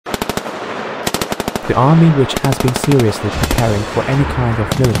The army, which has been seriously preparing for any kind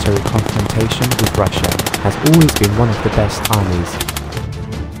of military confrontation with Russia, has always been one of the best armies.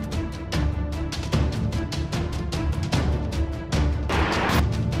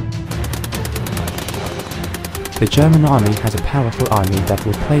 The German army has a powerful army that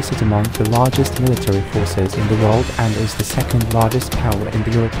will place it among the largest military forces in the world and is the second largest power in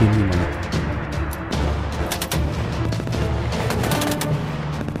the European Union.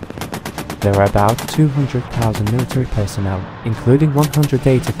 There are about 200,000 military personnel, including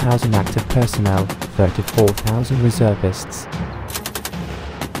 180,000 active personnel, 34,000 reservists.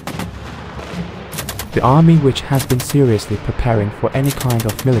 The army, which has been seriously preparing for any kind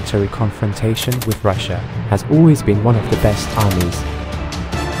of military confrontation with Russia, has always been one of the best armies.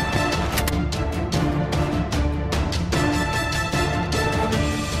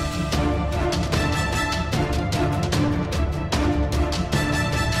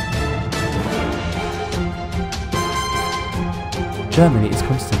 Germany is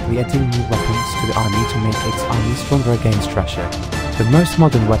constantly adding new weapons to the army to make its army stronger against Russia. The most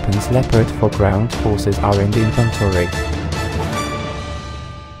modern weapons Leopard for ground forces are in the inventory.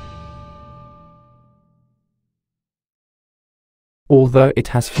 Although it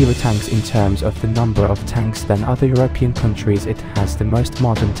has fewer tanks in terms of the number of tanks than other European countries, it has the most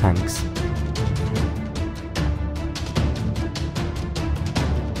modern tanks.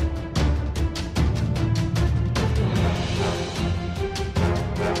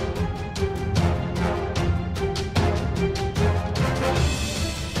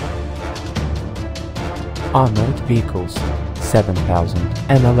 Armored vehicles 7,000,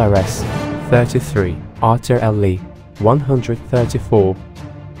 MLRS 33, Artillerie 134.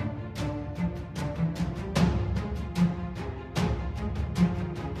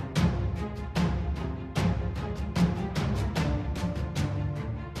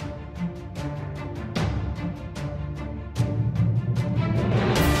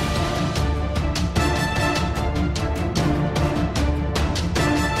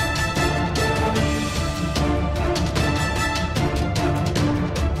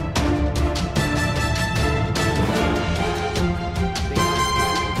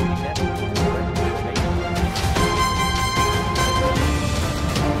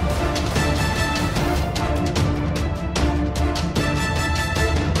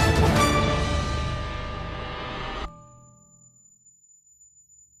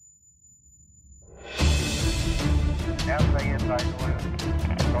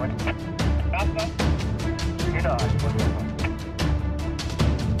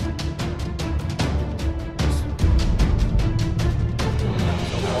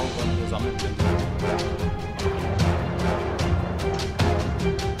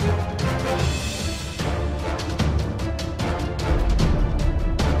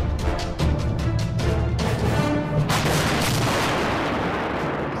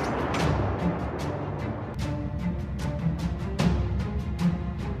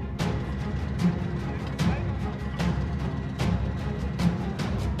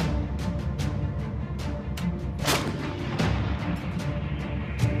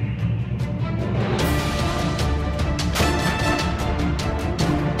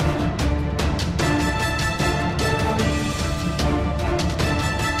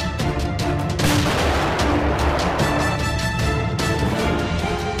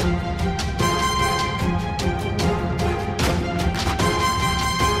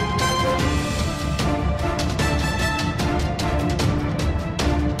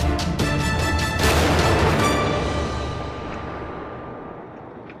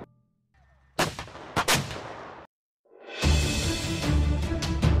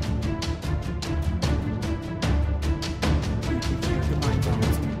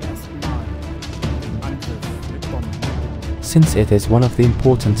 Since it is one of the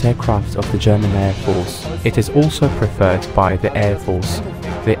important aircraft of the German Air Force, it is also preferred by the Air Force.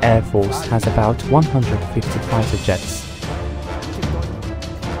 The Air Force has about 150 fighter jets.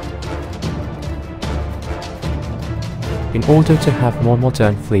 In order to have more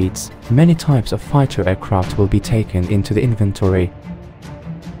modern fleets, many types of fighter aircraft will be taken into the inventory.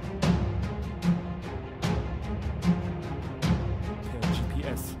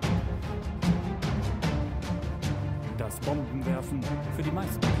 Das Bombenwerfen für die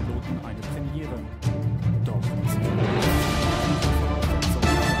meisten Piloten eine Premiere. Doch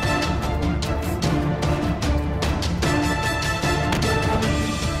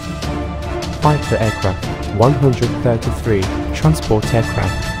Fighter aircraft 133, transport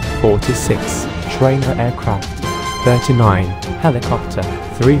aircraft 46, trainer aircraft 39, helicopter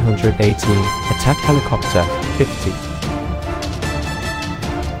 318, attack helicopter 50.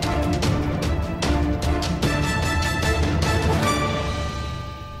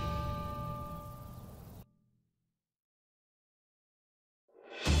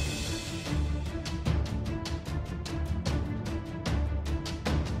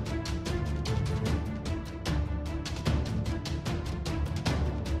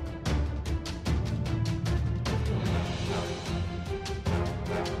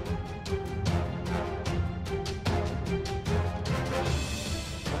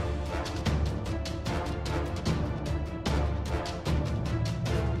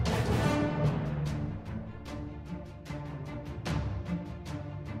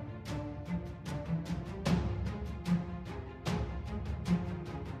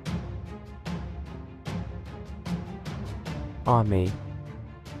 Army.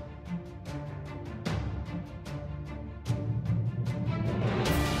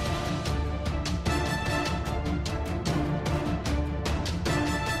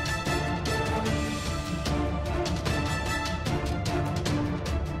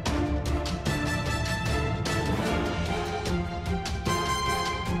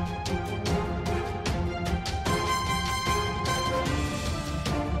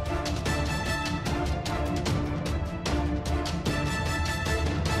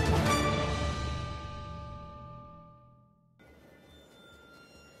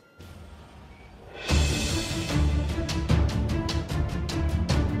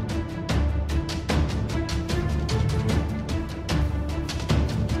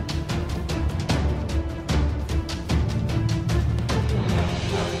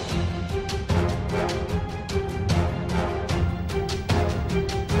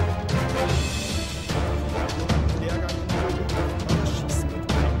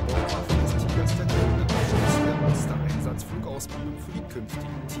 Für die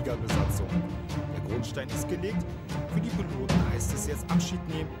künftigen Tigerbesatzungen. Der Grundstein ist gelegt. Für die Piloten heißt es jetzt Abschied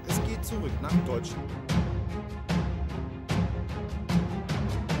nehmen. Es geht zurück nach Deutschland.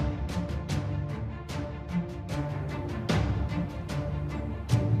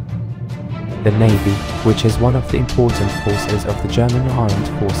 The Navy, which is one of the important forces of the German armed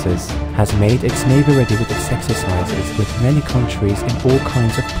forces, has made its navy ready with its exercises with many countries in all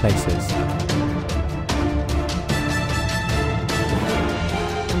kinds of places.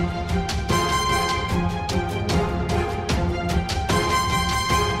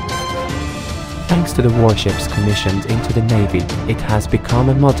 Thanks to the warships commissioned into the Navy, it has become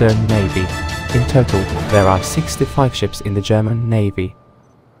a modern Navy. In total, there are 65 ships in the German Navy.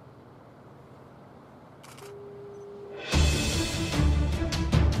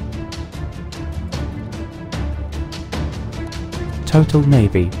 Total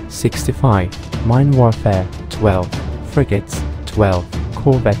Navy 65, Mine Warfare 12, Frigates 12,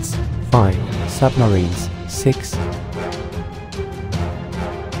 Corvettes 5, Submarines 6,